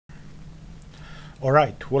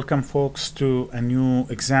Alright, welcome folks to a new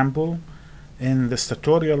example in this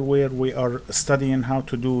tutorial where we are studying how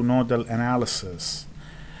to do nodal analysis.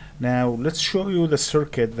 Now let's show you the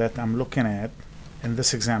circuit that I'm looking at in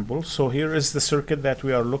this example. So here is the circuit that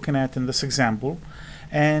we are looking at in this example,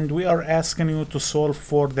 and we are asking you to solve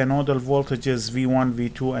for the nodal voltages V1,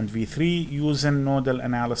 V2 and V3 using nodal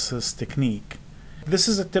analysis technique. This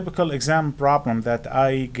is a typical exam problem that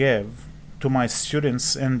I give to my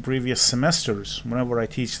students in previous semesters whenever I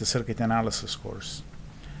teach the circuit analysis course.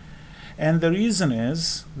 And the reason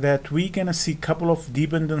is that we're gonna see a couple of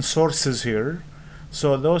dependent sources here.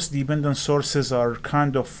 So those dependent sources are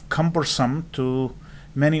kind of cumbersome to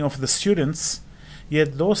many of the students,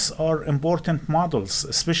 yet those are important models,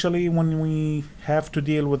 especially when we have to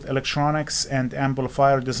deal with electronics and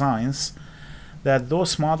amplifier designs, that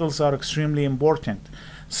those models are extremely important.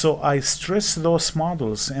 So I stress those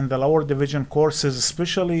models in the lower division courses,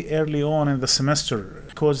 especially early on in the semester,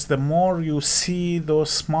 because the more you see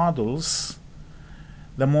those models,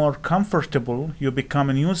 the more comfortable you become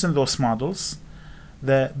in using those models,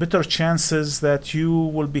 the better chances that you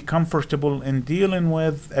will be comfortable in dealing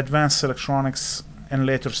with advanced electronics in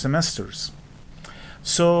later semesters.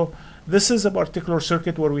 So this is a particular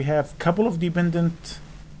circuit where we have a couple of dependent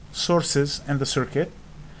sources in the circuit.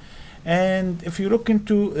 And if you look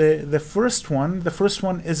into the first one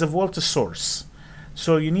is a voltage source.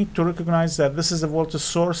 So you need to recognize that this is a voltage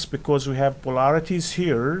source because we have polarities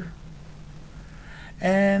here.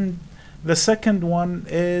 And the second one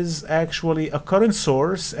is actually a current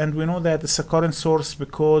source, and we know that it's a current source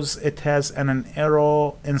because it has an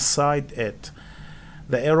arrow inside it.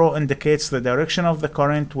 The arrow indicates the direction of the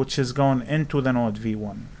current which is going into the node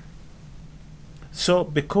V1. So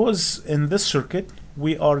because in this circuit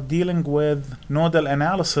we are dealing with nodal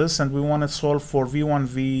analysis and we want to solve for V1,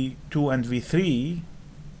 V2 and V3,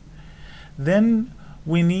 then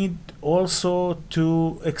we need also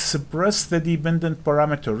to express the dependent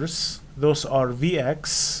parameters. Those are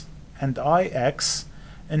Vx and Ix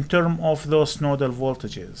in terms of those nodal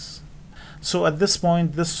voltages. So at this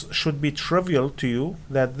point this should be trivial to you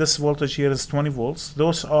that this voltage here is 20 volts.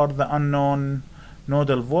 Those are the unknown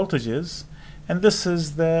nodal voltages. And this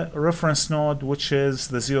is the reference node, which is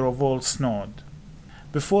the 0 volts node.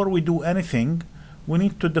 Before we do anything, we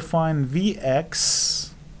need to define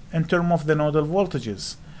Vx in terms of the nodal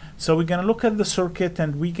voltages. So we're going to look at the circuit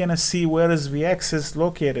and we're going to see where is Vx is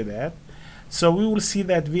located at. So we will see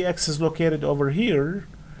that Vx is located over here,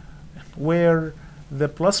 where the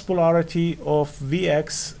plus polarity of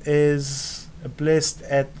Vx is placed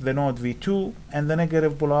at the node V2 and the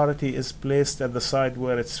negative polarity is placed at the side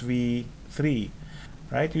where it's V3.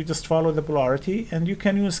 Right? You just follow the polarity, and you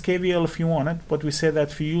can use KVL if you want it, but we say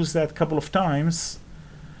that if you use that a couple of times,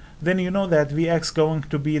 then you know that Vx going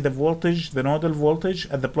to be the voltage, the nodal voltage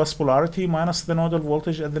at the plus polarity minus the nodal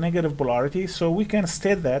voltage at the negative polarity. So we can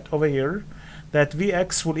state that over here, that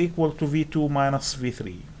Vx will equal to V2 minus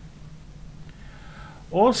V3.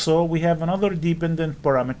 Also, we have another dependent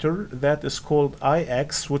parameter that is called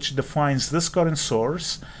Ix, which defines this current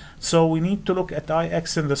source. So we need to look at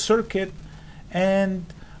Ix in the circuit, and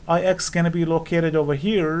Ix going to be located over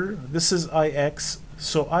here. This is Ix.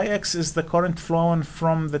 So Ix is the current flowing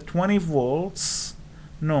from the 20 volts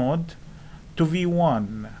node to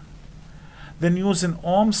V1. Then using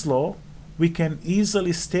Ohm's law, we can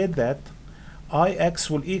easily state that Ix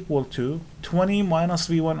will equal to 20 minus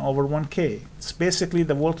V1 over 1K. It's basically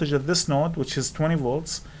the voltage at this node, which is 20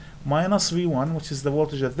 volts, minus V1, which is the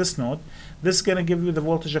voltage at this node. This is going to give you the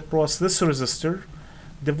voltage across this resistor,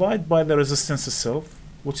 divided by the resistance itself,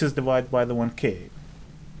 which is divided by the 1K.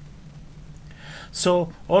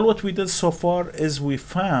 So all what we did so far is we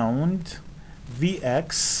found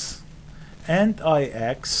Vx and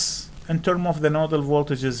Ix in terms of the nodal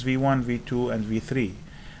voltages V1, V2 and V3.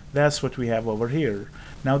 That's what we have over here.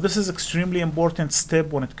 Now this is extremely important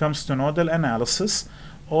step when it comes to nodal analysis.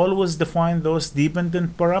 Always define those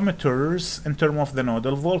dependent parameters in terms of the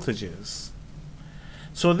nodal voltages.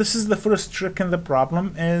 So this is the first trick in the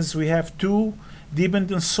problem, is we have two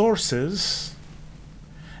dependent sources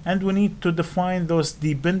and we need to define those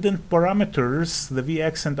dependent parameters, the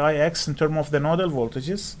Vx and Ix, in terms of the nodal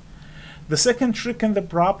voltages. The second trick in the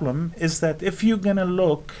problem is that if you're gonna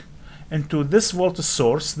look into this voltage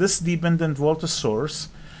source, this dependent voltage source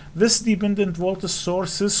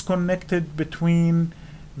is connected between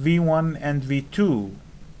V1 and V2.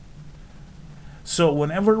 So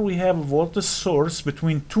whenever we have a voltage source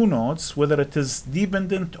between two nodes, whether it is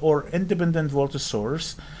dependent or independent voltage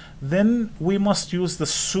source, then we must use the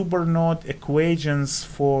supernode equations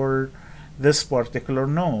for this particular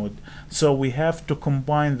node. So we have to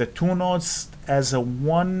combine the two nodes as a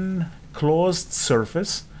one closed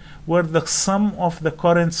surface, where the sum of the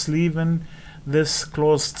currents leaving this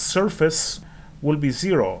closed surface will be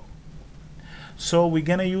 0. So we're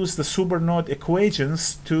going to use the supernode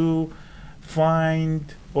equations to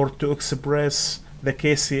find or to express the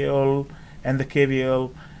KCL and the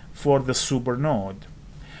KVL for the supernode.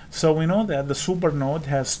 So we know that the supernode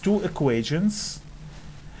has two equations.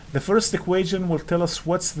 The first equation will tell us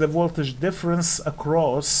what's the voltage difference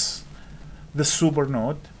across the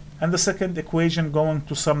supernode, and the second equation going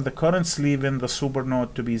to sum the currents leaving the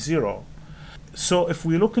supernode to be 0. So if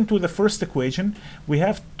we look into the first equation, we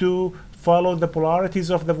have to follow the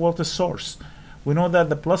polarities of the voltage source. We know that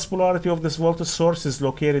the plus polarity of this voltage source is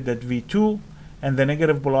located at V2 and the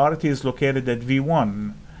negative polarity is located at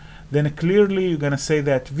V1. Then clearly you're going to say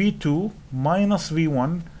that V2 minus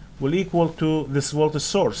V1 will equal to this voltage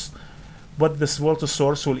source, but this voltage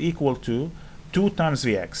source will equal to 2 times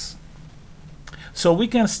Vx. So we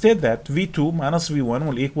can state that V2 minus V1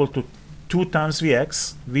 will equal to 2 times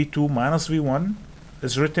Vx. V2 minus V1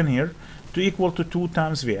 is written here to equal to 2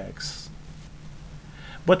 times Vx.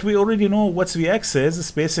 But we already know what Vx is.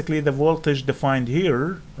 It's basically the voltage defined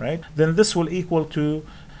here, right? Then this will equal to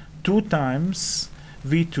 2 times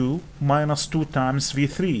V2 minus 2 times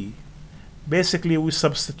V3. Basically, we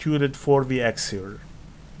substituted for Vx here.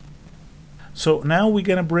 So now we're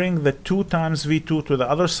going to bring the 2 times V2 to the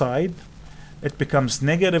other side. It becomes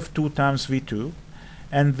negative 2 times V2.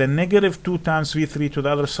 And the negative 2 times V3 to the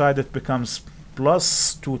other side, it becomes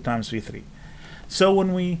plus 2 times V3. So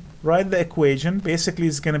when we write the equation, basically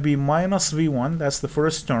it's going to be minus V1, that's the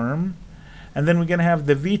first term. And then we're going to have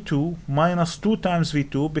the V2 minus 2 times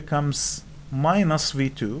V2 becomes minus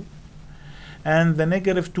V2. And the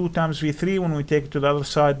negative 2 times V3, when we take it to the other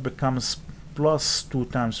side, becomes plus 2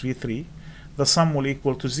 times V3. The sum will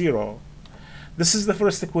equal to 0. This is the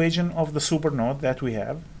first equation of the supernode that we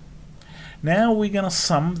have. Now we're going to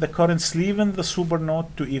sum the currents leaving the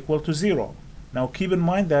supernode to equal to 0. Now keep in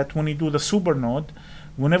mind that when you do the supernode,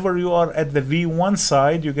 whenever you are at the V1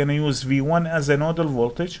 side, you're going to use V1 as a nodal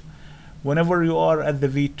voltage. Whenever you are at the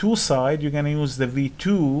V2 side, you're going to use the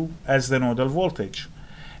V2 as the nodal voltage.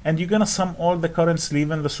 And you're going to sum all the currents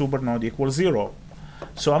leaving the supernode equals 0.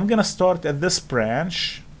 So I'm going to start at this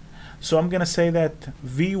branch. So I'm going to say that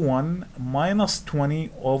V1 minus 20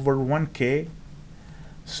 over 1K.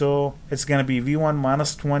 So it's going to be V1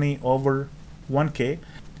 minus 20 over 1K.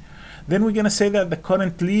 Then we're going to say that the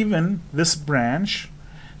current leaving this branch,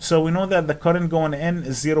 so we know that the current going in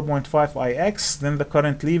is 0.5 Ix, then the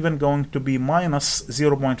current leaving going to be minus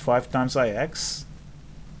 0.5 times Ix.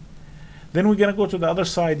 Then we're going to go to the other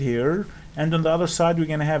side here, and on the other side we're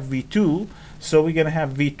going to have V2, so we're going to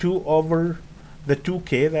have V2 over the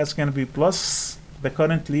 2K, that's going to be plus the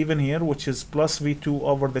current leaving here, which is plus V2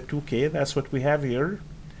 over the 2K, that's what we have here.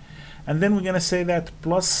 And then we're going to say that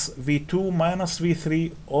plus V2 minus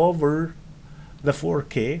V3 over the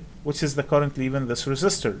 4K, which is the current leaving this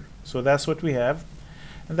resistor. So that's what we have,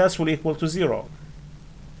 and that's will equal to 0.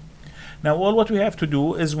 Now all what we have to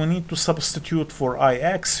do is we need to substitute for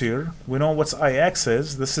Ix here. We know what Ix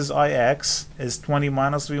is. This is Ix is 20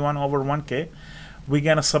 minus V1 over 1K. We're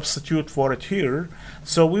going to substitute for it here.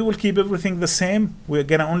 So we will keep everything the same. We're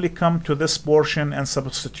going to only come to this portion and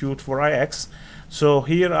substitute for Ix. So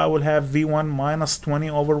here I will have V1 minus 20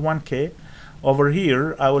 over 1K. Over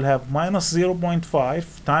here I will have minus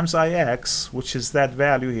 0.5 times Ix, which is that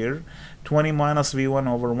value here, 20 minus V1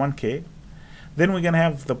 over 1K. Then we're going to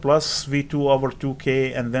have the plus V2 over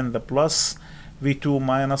 2K, and then the plus V2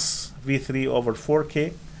 minus V3 over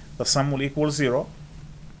 4K. The sum will equal 0.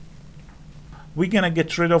 We're going to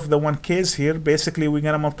get rid of the 1Ks here. Basically we're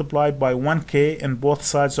going to multiply by 1K in both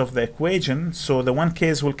sides of the equation, so the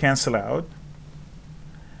 1Ks will cancel out.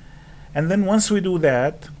 And then once we do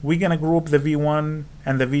that, we're going to group the V1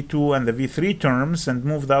 and the V2 and the V3 terms and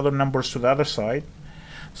move the other numbers to the other side.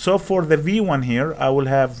 So for the V1 here, I will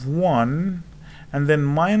have 1, and then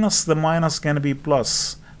minus the minus going to be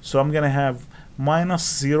plus. So I'm going to have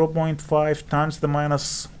minus 0.5 times the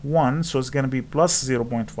minus 1, so it's going to be plus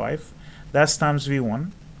 0.5. That's times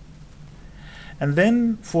V1. And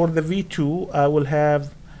then for the V2, I will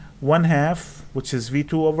have 1/2, which is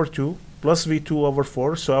V2 over 2. Plus V2 over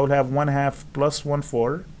 4, so I will have 1/2 plus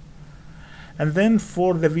 1/4. And then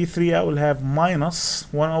for the V3 I will have minus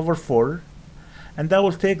 1 over 4, and that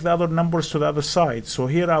will take the other numbers to the other side. So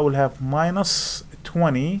here I will have minus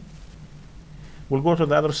 20, we'll go to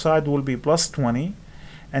the other side, will be plus 20,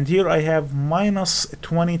 and here I have minus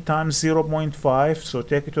 20 times 0.5, so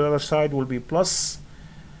take it to the other side, will be plus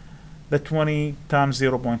the 20 times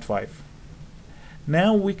 0.5.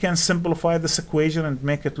 Now we can simplify this equation and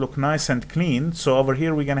make it look nice and clean. So over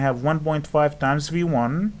here we're going to have 1.5 times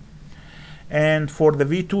V1. And for the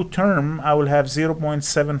V2 term, I will have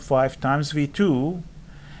 0.75 times V2.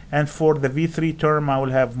 And for the V3 term, I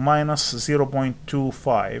will have minus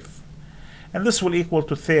 0.25. And this will equal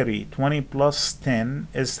to 30. 20 plus 10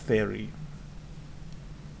 is 30.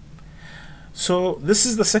 So this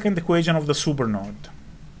is the second equation of the supernode.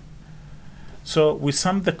 So we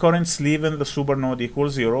sum the currents leaving the supernode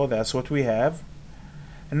equals 0. That's what we have.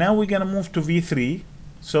 And now we're going to move to V3.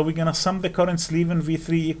 So we're going to sum the currents leaving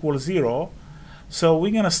V3 equals 0. So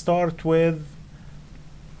we're going to start with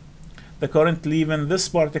the current leaving this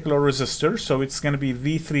particular resistor. So it's going to be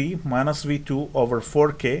V3 minus V2 over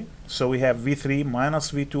 4K. So we have V3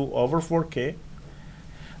 minus V2 over 4K.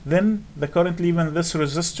 Then the current leaving this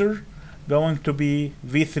resistor going to be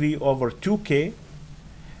V3 over 2K.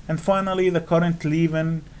 And finally, the current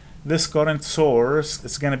leaving this current source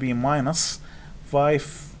is going to be minus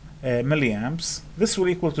 5 milliamps. This will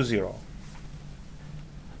equal to 0.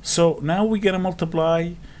 So now we're going to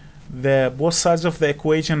multiply the both sides of the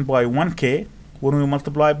equation by 1K. When we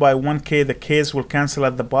multiply by 1K, the K's will cancel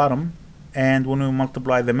at the bottom. And when we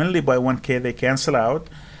multiply the milli by 1K, they cancel out.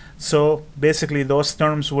 So basically, those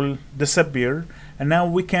terms will disappear. And now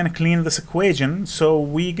we can clean this equation. So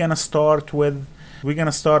we're going to start with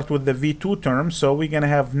the V2 term. So we're going to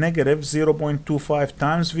have negative 0.25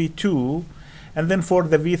 times V2. And then for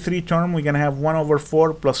the V3 term, we're going to have 1 over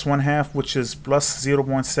 4 plus 1/2, which is plus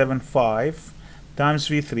 0.75 times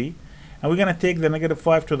V3. And we're going to take the negative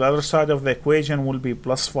 5 to the other side of the equation, will be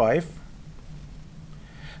plus 5.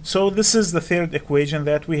 So this is the third equation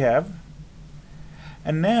that we have.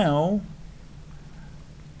 And now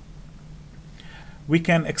we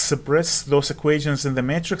can express those equations in the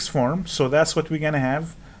matrix form. So that's what we're going to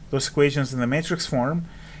have, those equations in the matrix form,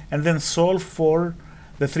 and then solve for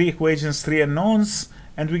the three equations, three unknowns,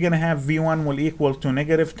 and we're going to have V1 will equal to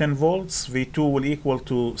negative 10 volts, V2 will equal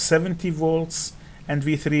to 70 volts, and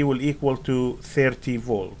V3 will equal to 30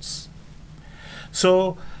 volts.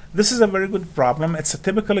 So this is a very good problem. It's a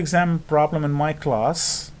typical exam problem in my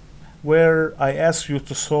class where I ask you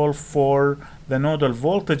to solve for the nodal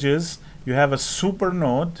voltages. You have a super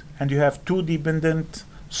node and you have two dependent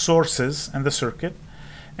sources in the circuit.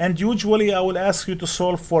 And usually I will ask you to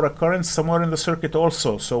solve for a current somewhere in the circuit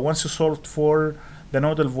also. So once you solved for the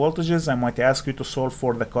nodal voltages, I might ask you to solve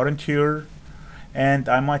for the current here. And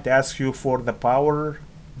I might ask you for the power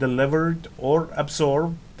delivered or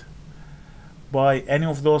absorbed by any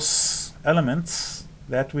of those elements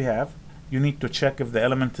that we have. You need to check if the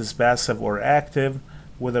element is passive or active,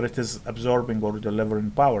 whether it is absorbing or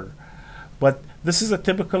delivering power. But this is a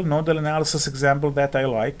typical nodal analysis example that I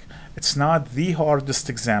like. It's not the hardest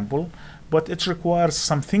example, but it requires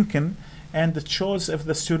some thinking, and it shows if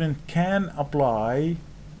the student can apply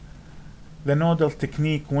the nodal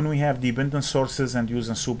technique when we have dependent sources and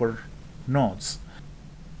using super nodes.